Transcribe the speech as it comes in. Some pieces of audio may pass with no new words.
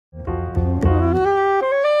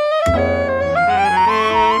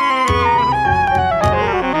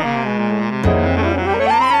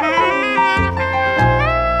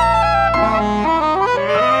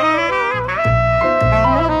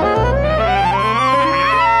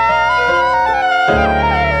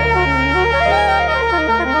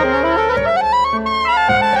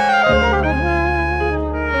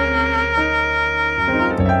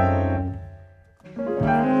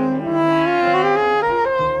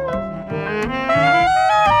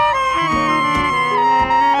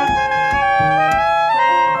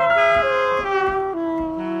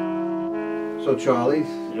So Charlie,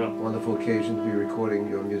 yeah. Wonderful occasion to be recording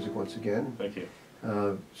your music once again. Thank you.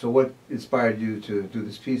 So what inspired you to do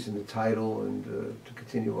this piece and the title and to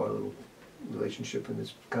continue our little relationship in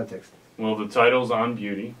this context? Well, the title's on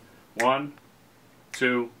beauty. 1,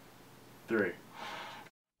 2, 3.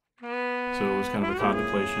 So it was kind of a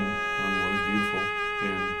contemplation on what is beautiful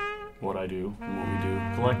in what I do and what we do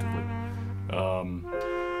collectively.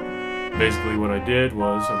 Basically what I did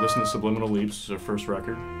was I listened to Subliminal Leaps, our first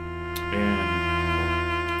record, and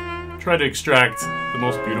tried to extract the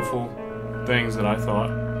most beautiful things that I thought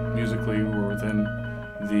musically were within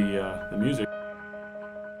the music.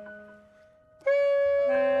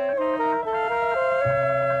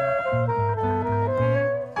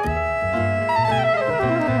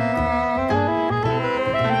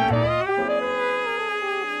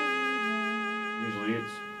 Usually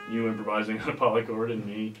it's you improvising on a polychord and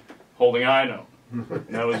me holding a high note. And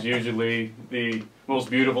that was usually the most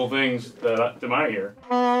beautiful things that to my ear.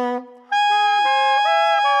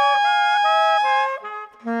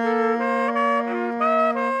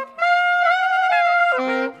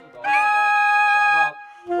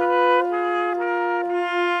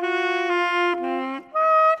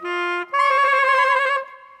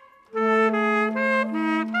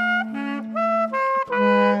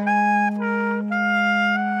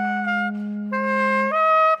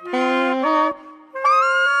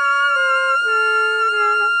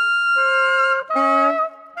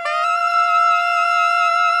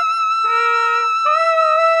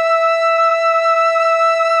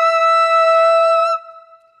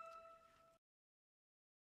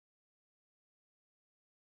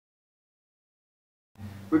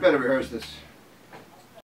 We better rehearse this.